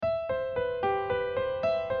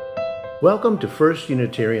Welcome to First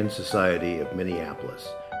Unitarian Society of Minneapolis,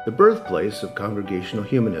 the birthplace of Congregational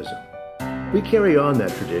Humanism. We carry on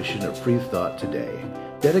that tradition of free thought today,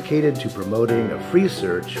 dedicated to promoting a free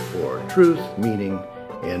search for truth, meaning,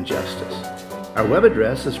 and justice. Our web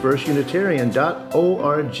address is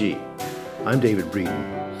firstunitarian.org. I'm David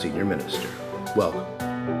Breeden, Senior Minister. Welcome.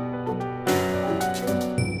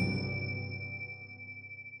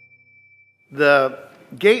 The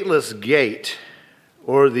gateless gate,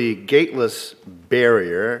 or the gateless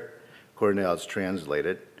barrier, according to how it's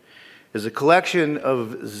translated, is a collection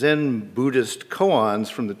of Zen Buddhist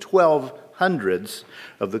koans from the 1200s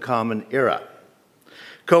of the Common Era.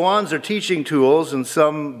 Koans are teaching tools in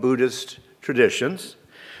some Buddhist traditions.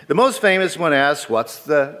 The most famous one asks, what's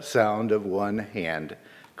the sound of one hand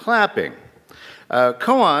clapping? A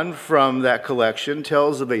koan from that collection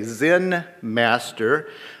tells of a Zen master,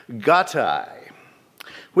 Gattai.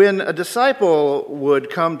 When a disciple would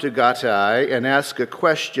come to Gattai and ask a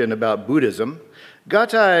question about Buddhism,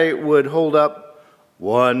 Gattai would hold up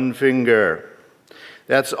one finger.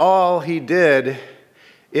 That's all he did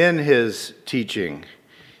in his teaching.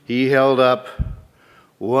 He held up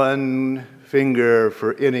one finger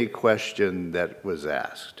for any question that was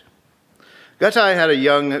asked. Gattai had a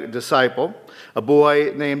young disciple, a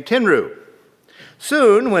boy named Tenru.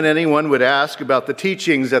 Soon, when anyone would ask about the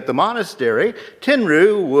teachings at the monastery,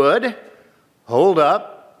 Tenru would hold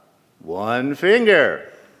up one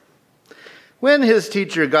finger. When his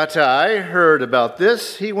teacher Gattai heard about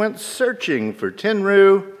this, he went searching for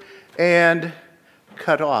Tenru and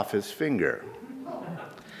cut off his finger.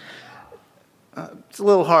 It's a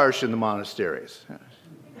little harsh in the monasteries.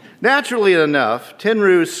 Naturally enough,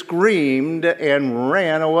 Tenru screamed and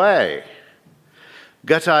ran away.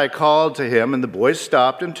 Gattai called to him, and the boy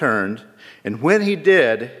stopped and turned. And when he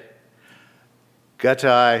did,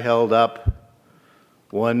 Gattai held up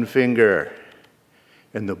one finger,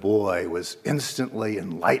 and the boy was instantly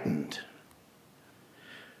enlightened.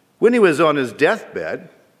 When he was on his deathbed,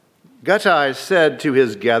 Gattai said to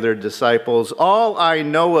his gathered disciples, "All I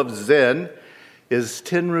know of Zen is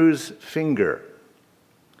Tenru's finger."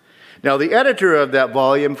 Now, the editor of that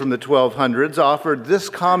volume from the 1200s offered this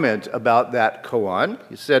comment about that koan.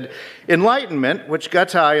 He said, "Enlightenment, which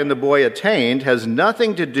Gattai and the boy attained, has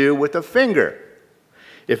nothing to do with a finger.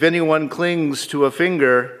 If anyone clings to a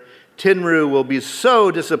finger, Tenru will be so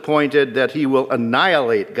disappointed that he will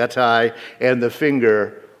annihilate Gattai and the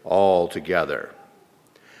finger altogether."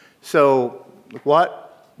 So,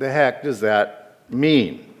 what the heck does that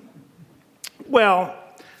mean? Well,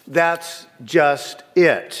 that's just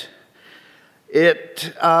it.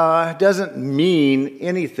 It doesn't mean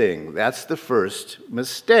anything. That's the first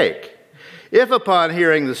mistake. If upon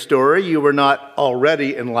hearing the story you were not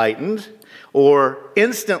already enlightened or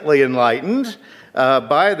instantly enlightened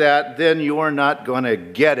by that, then you are not going to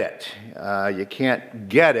get it. You can't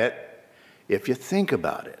get it if you think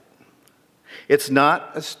about it. It's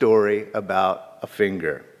not a story about a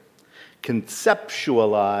finger.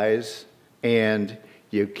 Conceptualize and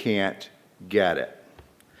you can't get it.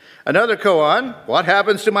 Another koan, what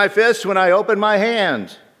happens to my fist when I open my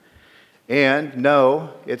hand? And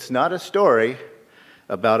no, it's not a story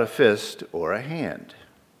about a fist or a hand.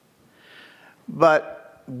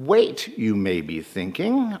 But wait, you may be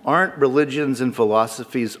thinking, aren't religions and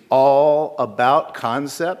philosophies all about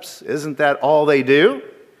concepts? Isn't that all they do?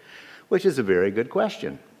 Which is a very good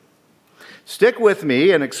question. Stick with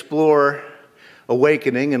me and explore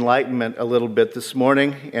awakening, enlightenment a little bit this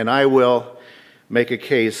morning, and I will make a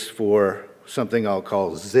case for something I'll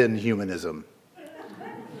call Zen humanism.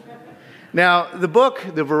 Now, the book,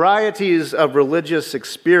 The Varieties of Religious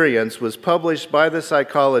Experience, was published by the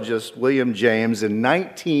psychologist William James in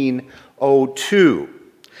 1902.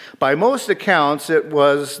 By most accounts, it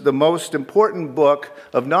was the most important book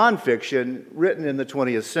of nonfiction written in the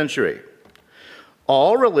 20th century.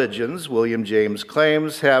 All religions, William James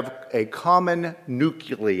claims, have a common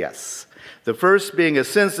nucleus. The first being a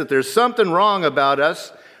sense that there's something wrong about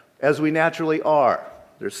us as we naturally are.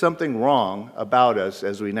 There's something wrong about us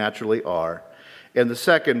as we naturally are. And the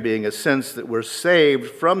second being a sense that we're saved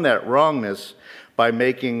from that wrongness by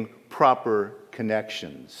making proper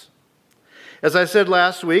connections. As I said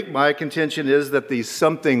last week, my contention is that the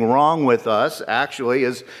something wrong with us actually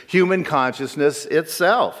is human consciousness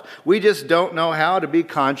itself. We just don't know how to be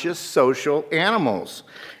conscious social animals.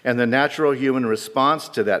 And the natural human response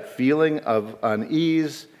to that feeling of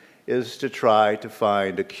unease is to try to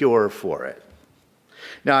find a cure for it.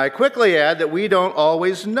 Now, I quickly add that we don't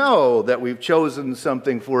always know that we've chosen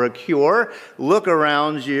something for a cure. Look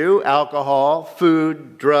around you: alcohol,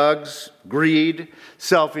 food, drugs, greed,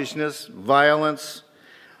 selfishness, violence.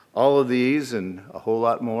 All of these and a whole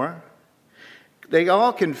lot more, they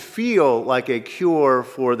all can feel like a cure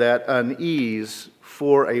for that unease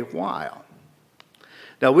for a while.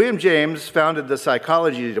 Now, William James founded the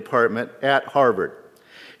psychology department at Harvard.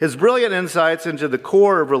 His brilliant insights into the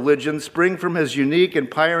core of religion spring from his unique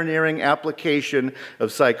and pioneering application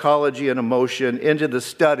of psychology and emotion into the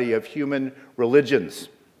study of human religions.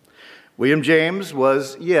 William James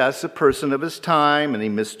was, yes, a person of his time, and he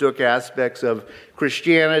mistook aspects of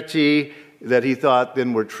Christianity that he thought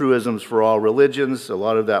then were truisms for all religions. A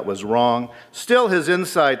lot of that was wrong. Still, his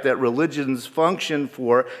insight that religions function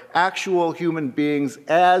for actual human beings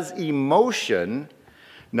as emotion,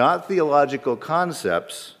 not theological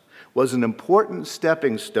concepts, was an important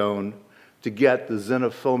stepping stone to get the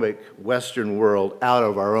xenophobic Western world out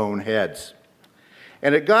of our own heads.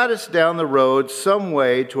 And it got us down the road some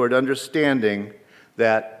way toward understanding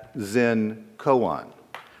that Zen koan.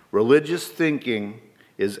 Religious thinking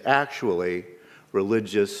is actually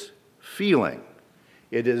religious feeling.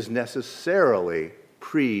 It is necessarily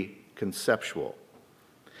preconceptual.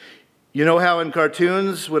 You know how in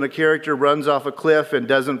cartoons, when a character runs off a cliff and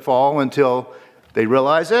doesn't fall until they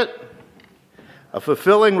realize it? A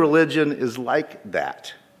fulfilling religion is like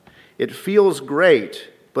that. It feels great,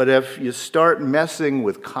 but if you start messing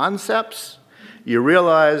with concepts, you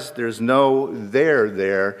realize there's no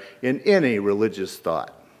there in any religious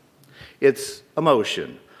thought. It's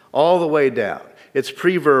emotion all the way down. It's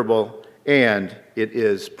pre-verbal and it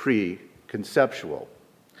is pre-conceptual.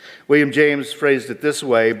 William James phrased it this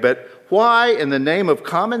way, but why, in the name of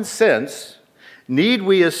common sense, need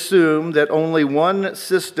we assume that only one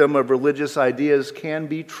system of religious ideas can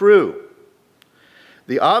be true?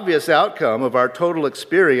 The obvious outcome of our total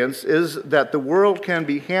experience is that the world can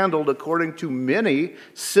be handled according to many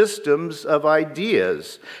systems of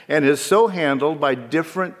ideas and is so handled by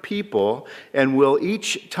different people and will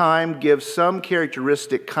each time give some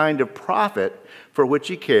characteristic kind of profit for which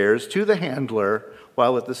he cares to the handler,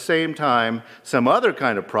 while at the same time some other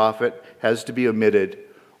kind of profit has to be omitted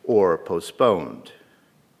or postponed.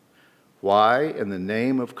 Why, in the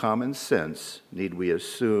name of common sense, need we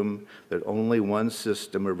assume that only one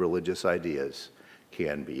system of religious ideas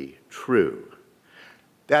can be true?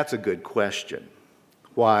 That's a good question.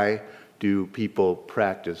 Why do people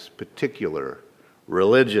practice particular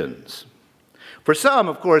religions? For some,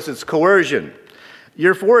 of course, it's coercion.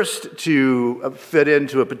 You're forced to fit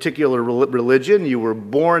into a particular religion. You were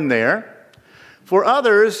born there. For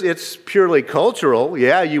others, it's purely cultural.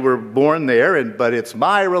 Yeah, you were born there, but it's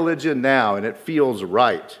my religion now, and it feels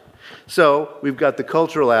right. So we've got the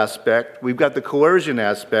cultural aspect. We've got the coercion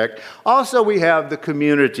aspect. Also, we have the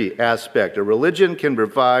community aspect. A religion can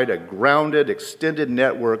provide a grounded, extended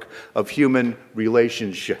network of human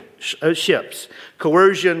relationships.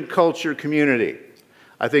 Coercion, culture, community.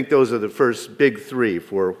 I think those are the first big three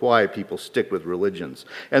for why people stick with religions.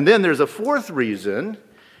 And then there's a fourth reason,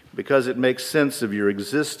 because it makes sense of your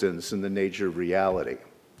existence and the nature of reality.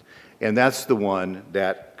 And that's the one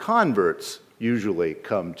that converts usually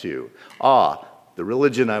come to. The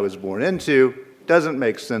religion I was born into doesn't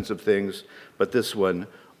make sense of things, but this one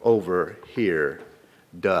over here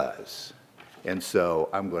does. And so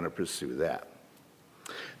I'm going to pursue that.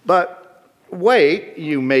 But wait,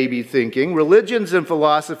 you may be thinking, religions and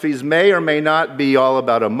philosophies may or may not be all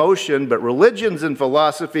about emotion, but religions and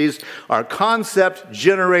philosophies are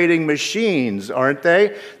concept-generating machines, aren't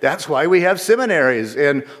they? That's why we have seminaries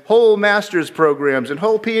and whole master's programs and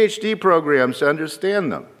whole PhD programs to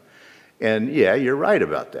understand them. And yeah, you're right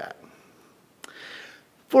about that.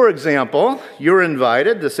 For example, you're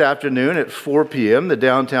invited this afternoon at 4 p.m. The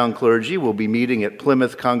downtown clergy will be meeting at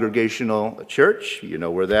Plymouth Congregational Church. You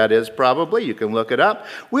know where that is probably. You can look it up.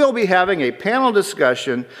 We'll be having a panel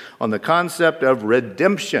discussion on the concept of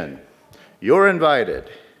redemption. You're invited.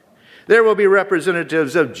 There will be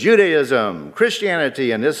representatives of Judaism,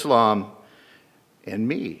 Christianity, and Islam, and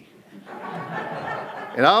me.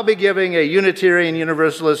 And I'll be giving a Unitarian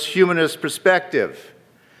Universalist humanist perspective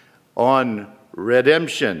on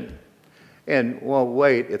redemption. And, well,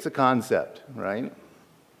 wait, it's a concept, right?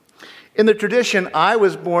 In the tradition I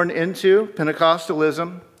was born into,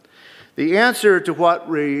 Pentecostalism, the answer to what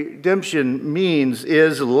redemption means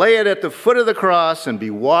is lay it at the foot of the cross and be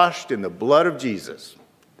washed in the blood of Jesus.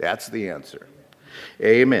 That's the answer.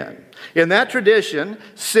 Amen. In that tradition,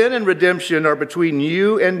 sin and redemption are between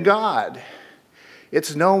you and God.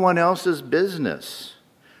 It's no one else's business.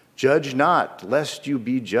 Judge not, lest you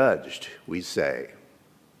be judged, we say.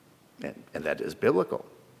 And that is biblical.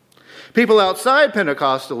 People outside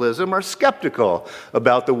Pentecostalism are skeptical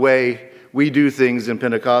about the way we do things in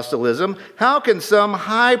Pentecostalism. How can some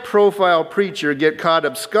high-profile preacher get caught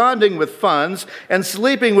absconding with funds and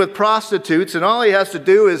sleeping with prostitutes, and all he has to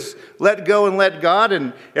do is let go and let God,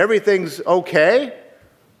 and everything's okay?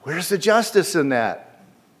 Where's the justice in that?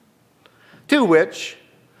 To which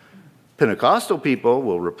Pentecostal people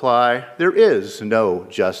will reply, there is no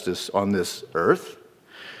justice on this earth.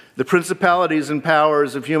 The principalities and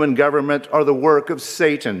powers of human government are the work of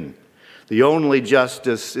Satan. The only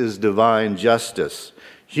justice is divine justice.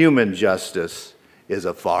 Human justice is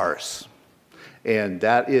a farce. And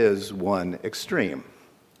that is one extreme.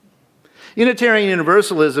 Unitarian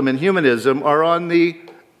Universalism and humanism are on the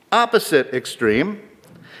opposite extreme.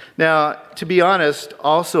 Now, to be honest,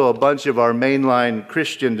 also a bunch of our mainline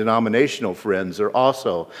Christian denominational friends are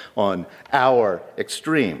also on our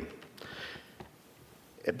extreme.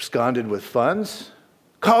 Absconded with funds?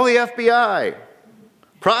 Call the FBI.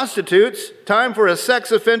 Prostitutes? Time for a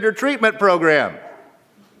sex offender treatment program.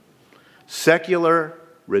 Secular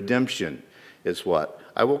redemption is what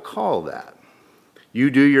I will call that.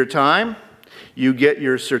 You do your time, you get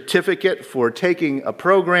your certificate for taking a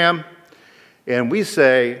program, and we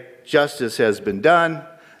say justice has been done.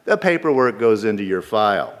 The paperwork goes into your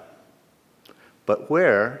file. But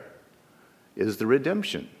where is the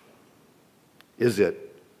redemption? Is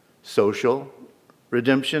it social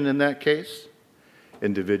redemption in that case?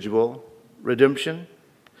 Individual redemption?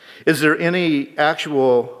 Is there any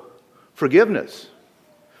actual forgiveness?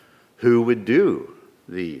 Who would do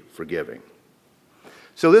the forgiving?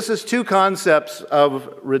 So this is two concepts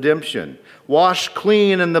of redemption. Wash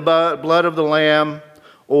clean in the blood of the Lamb,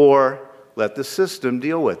 or let the system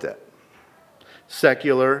deal with it.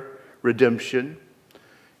 Secular redemption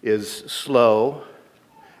is slow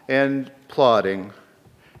and plodding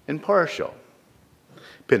and partial.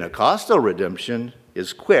 Pentecostal redemption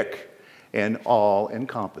is quick and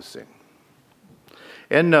all-encompassing.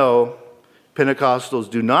 And no, Pentecostals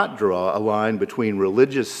do not draw a line between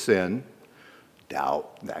religious sin,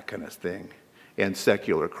 doubt, that kind of thing, and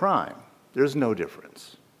secular crime. There's no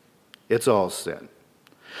difference. It's all sin.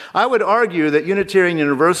 I would argue that Unitarian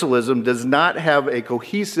Universalism does not have a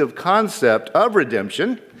cohesive concept of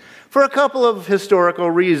redemption for a couple of historical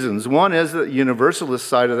reasons. One is that the Universalist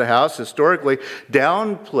side of the house historically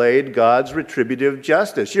downplayed God's retributive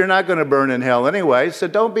justice. You're not going to burn in hell anyway, so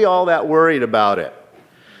don't be all that worried about it.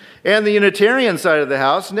 And the Unitarian side of the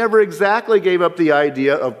house never exactly gave up the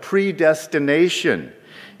idea of predestination.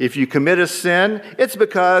 If you commit a sin, it's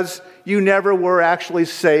because you never were actually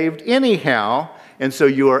saved anyhow, and so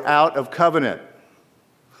you are out of covenant.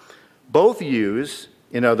 Both views,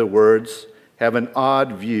 in other words, have an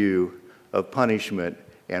odd view of punishment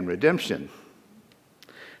and redemption.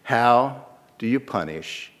 How do you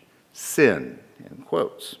punish sin? In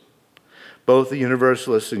quotes. Both the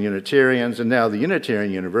Universalists and Unitarians, and now the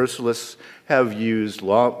Unitarian Universalists, have used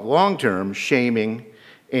long-term shaming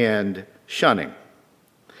and shunning.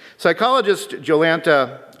 Psychologist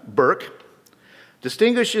Jolanta Burke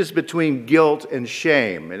distinguishes between guilt and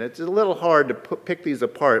shame, and it's a little hard to pick these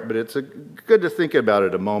apart, but it's good to think about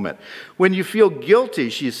it a moment. When you feel guilty,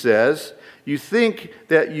 she says, you think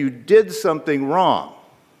that you did something wrong.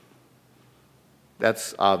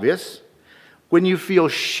 That's obvious. When you feel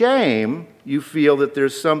shame, you feel that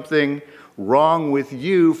there's something wrong with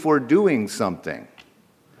you for doing something.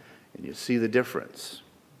 And you see the difference.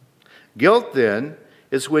 Guilt, then,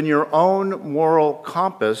 is when your own moral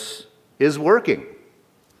compass is working.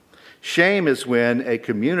 Shame is when a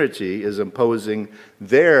community is imposing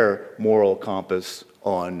their moral compass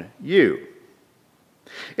on you.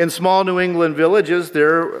 In small New England villages,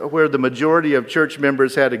 where the majority of church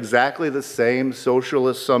members had exactly the same social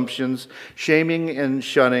assumptions, shaming and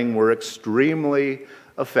shunning were extremely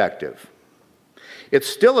effective. It's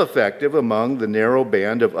still effective among the narrow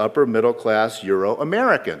band of upper middle class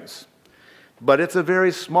Euro-Americans, but it's a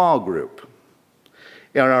very small group.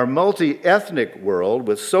 In our multi-ethnic world,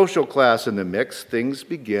 with social class in the mix, things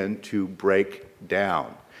begin to break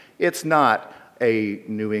down. It's not a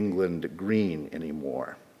New England green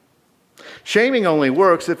anymore. Shaming only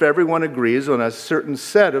works if everyone agrees on a certain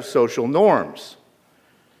set of social norms.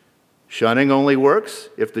 Shunning only works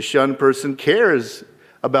if the shunned person cares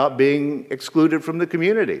about being excluded from the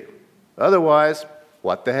community. Otherwise,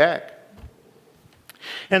 what the heck?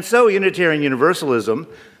 And so Unitarian Universalism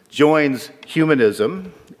joins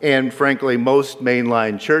humanism and, frankly, most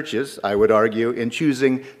mainline churches, I would argue, in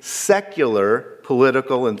choosing secular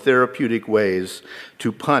political and therapeutic ways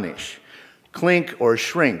to punish. Clink or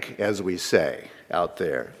shrink, as we say out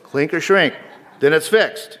there. Clink or shrink, then it's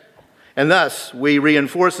fixed. And thus, we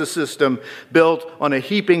reinforce a system built on a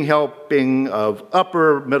heaping helping of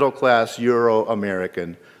upper middle-class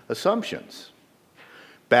Euro-American assumptions.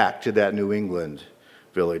 Back to that New England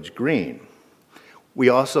Village Green. We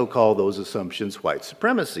also call those assumptions white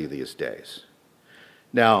supremacy these days.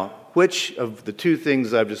 Now, which of the two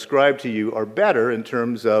things I've described to you are better in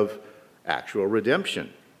terms of actual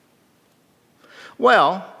redemption?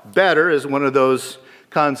 Well, better is one of those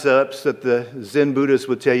concepts that the Zen Buddhists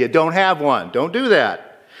would tell you, don't have one, don't do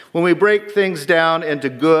that. When we break things down into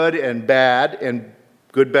good and bad, and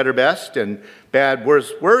good, better, best, and bad,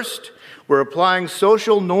 worst, worst, we're applying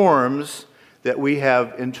social norms that we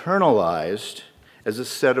have internalized as a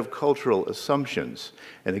set of cultural assumptions.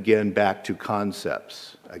 And again, back to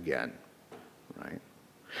concepts again, right?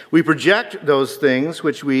 We project those things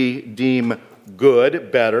which we deem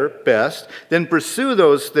good, better, best, then pursue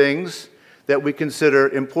those things that we consider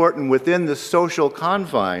important within the social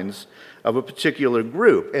confines of a particular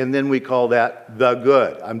group. And then we call that the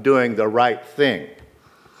good. I'm doing the right thing.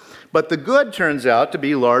 But the good turns out to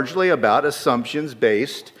be largely about assumptions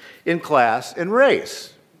based in class and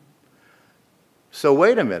race. So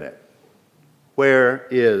wait a minute. Where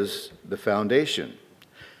is the foundation?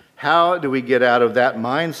 How do we get out of that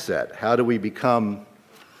mindset? How do we become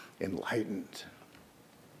enlightened?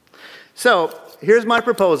 So here's my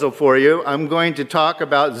proposal for you. I'm going to talk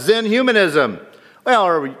about Zen humanism, well,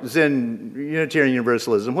 or Zen Unitarian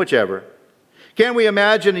Universalism, whichever. Can we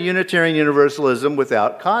imagine a Unitarian Universalism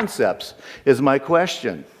without concepts, is my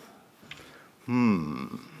question.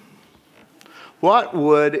 What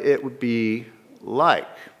would it be like?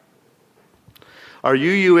 Are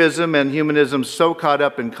UUism and humanism so caught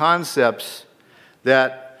up in concepts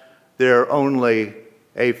that they're only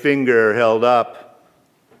a finger held up,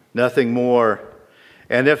 nothing more?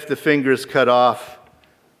 And if the finger's cut off,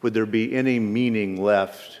 would there be any meaning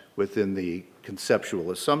left within the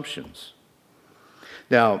conceptual assumptions?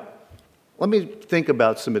 Now, let me think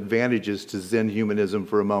about some advantages to Zen humanism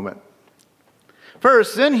for a moment.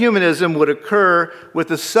 First, Zen humanism would occur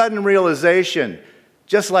with a sudden realization,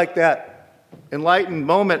 just like that enlightened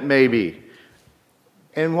moment maybe.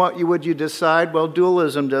 And what would you decide? Well,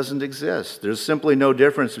 dualism doesn't exist. There's simply no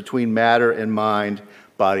difference between matter and mind,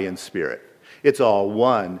 body and spirit. It's all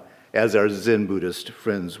one, as our Zen Buddhist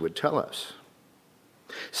friends would tell us.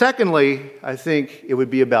 Secondly, I think it would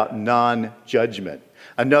be about non-judgment,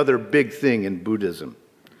 another big thing in Buddhism.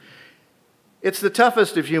 It's the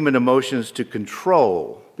toughest of human emotions to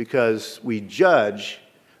control because we judge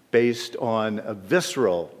based on a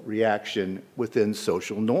visceral reaction within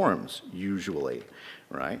social norms, usually,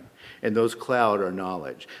 right? And those cloud our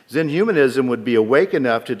knowledge. Zen humanism would be awake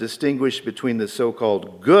enough to distinguish between the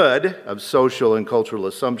so-called good of social and cultural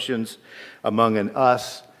assumptions among an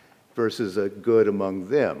us versus a good among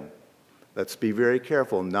them. Let's be very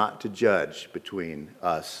careful not to judge between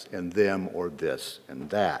us and them or this and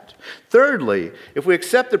that. Thirdly, if we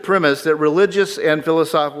accept the premise that religious and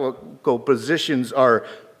philosophical positions are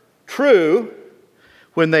true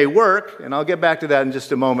when they work, and I'll get back to that in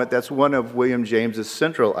just a moment. That's one of William James's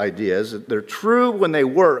central ideas. They're true when they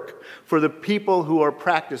work for the people who are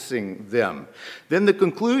practicing them. Then the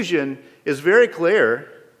conclusion is very clear.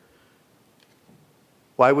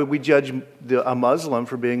 Why would we judge a Muslim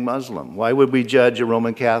for being Muslim? Why would we judge a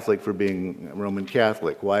Roman Catholic for being Roman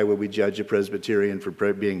Catholic? Why would we judge a Presbyterian for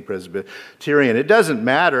being Presbyterian? It doesn't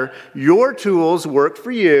matter. Your tools work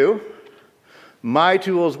for you. My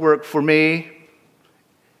tools work for me,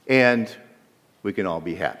 and we can all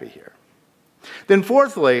be happy here. Then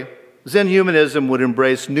fourthly, Zen humanism would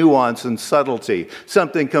embrace nuance and subtlety,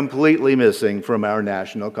 something completely missing from our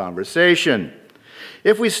national conversation.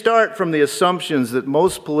 If we start from the assumptions that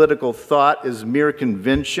most political thought is mere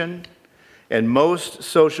convention and most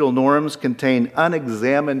social norms contain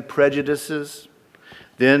unexamined prejudices,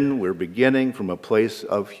 then we're beginning from a place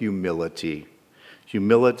of humility.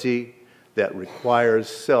 Humility that requires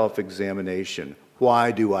self-examination.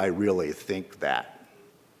 Why do I really think that?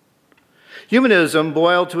 Humanism,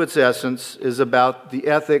 boiled to its essence, is about the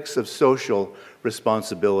ethics of social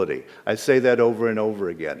responsibility. I say that over and over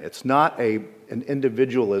again. It's not an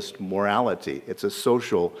individualist morality. It's a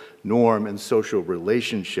social norm and social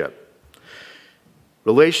relationship.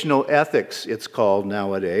 Relational ethics, it's called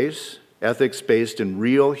nowadays. Ethics based in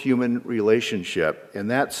real human relationship. And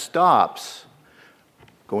that stops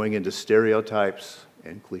going into stereotypes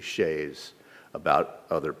and cliches about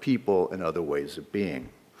other people and other ways of being.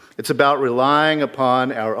 It's about relying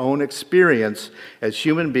upon our own experience as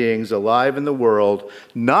human beings alive in the world,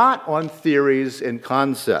 not on theories and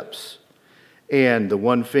concepts. And the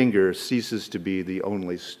one finger ceases to be the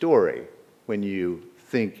only story when you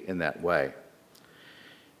think in that way.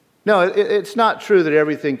 No, it's not true that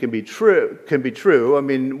everything can be true. I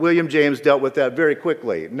mean, William James dealt with that very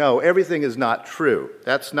quickly. No, everything is not true.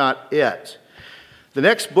 That's not it. The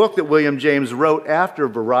next book that William James wrote after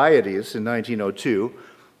Varieties in 1902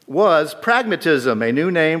 was Pragmatism, a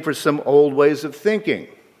new name for some old ways of thinking.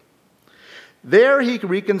 There he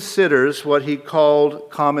reconsiders what he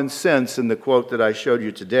called common sense in the quote that I showed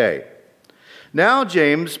you today. Now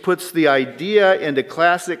James puts the idea into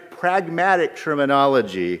classic pragmatic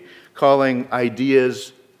terminology, calling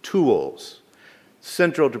ideas tools.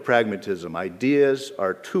 Central to pragmatism, ideas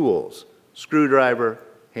are tools, screwdriver,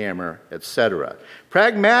 hammer, etc.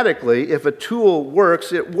 Pragmatically, if a tool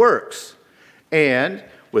works, it works. And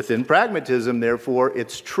within pragmatism, therefore,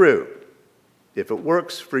 it's true. If it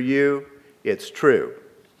works for you, it's true.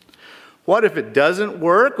 What if it doesn't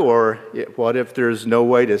work, or what if there's no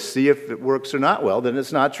way to see if it works or not? Well, then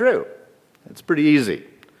it's not true. It's pretty easy.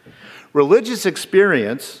 Religious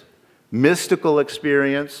experience, mystical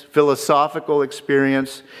experience, philosophical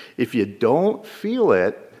experience, if you don't feel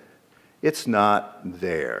it, it's not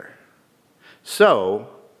there. So,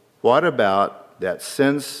 what about that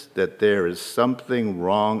sense that there is something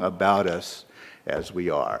wrong about us as we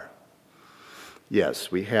are?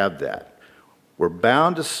 Yes, we have that. We're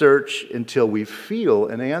bound to search until we feel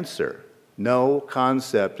an answer. No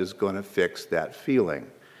concept is going to fix that feeling.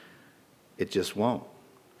 It just won't.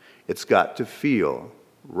 It's got to feel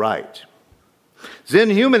right. Zen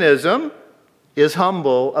humanism is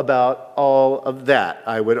humble about all of that,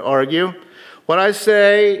 I would argue. What I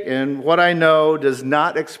say and what I know does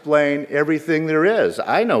not explain everything there is.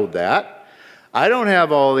 I know that. I don't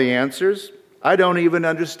have all the answers. I don't even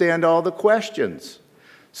understand all the questions.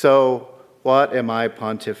 So, what am I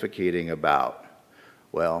pontificating about?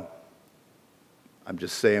 Well, I'm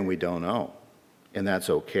just saying we don't know, and that's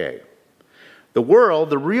okay. The world,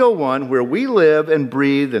 the real one, where we live and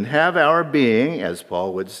breathe and have our being, as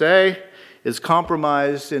Paul would say, is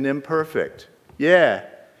compromised and imperfect. Yeah,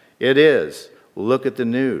 it is. Look at the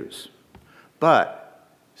news. But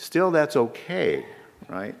still, that's okay,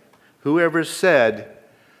 right? Whoever said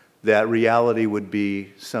that reality would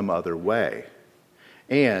be some other way?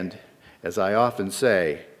 And as I often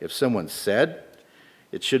say, if someone said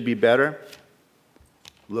it should be better,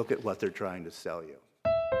 look at what they're trying to sell you.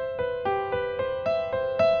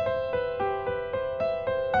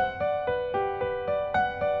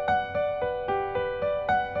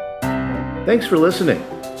 Thanks for listening.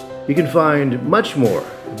 You can find much more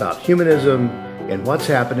about humanism and what's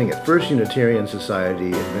happening at First Unitarian Society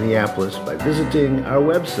in Minneapolis by visiting our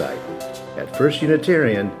website at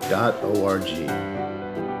firstunitarian.org.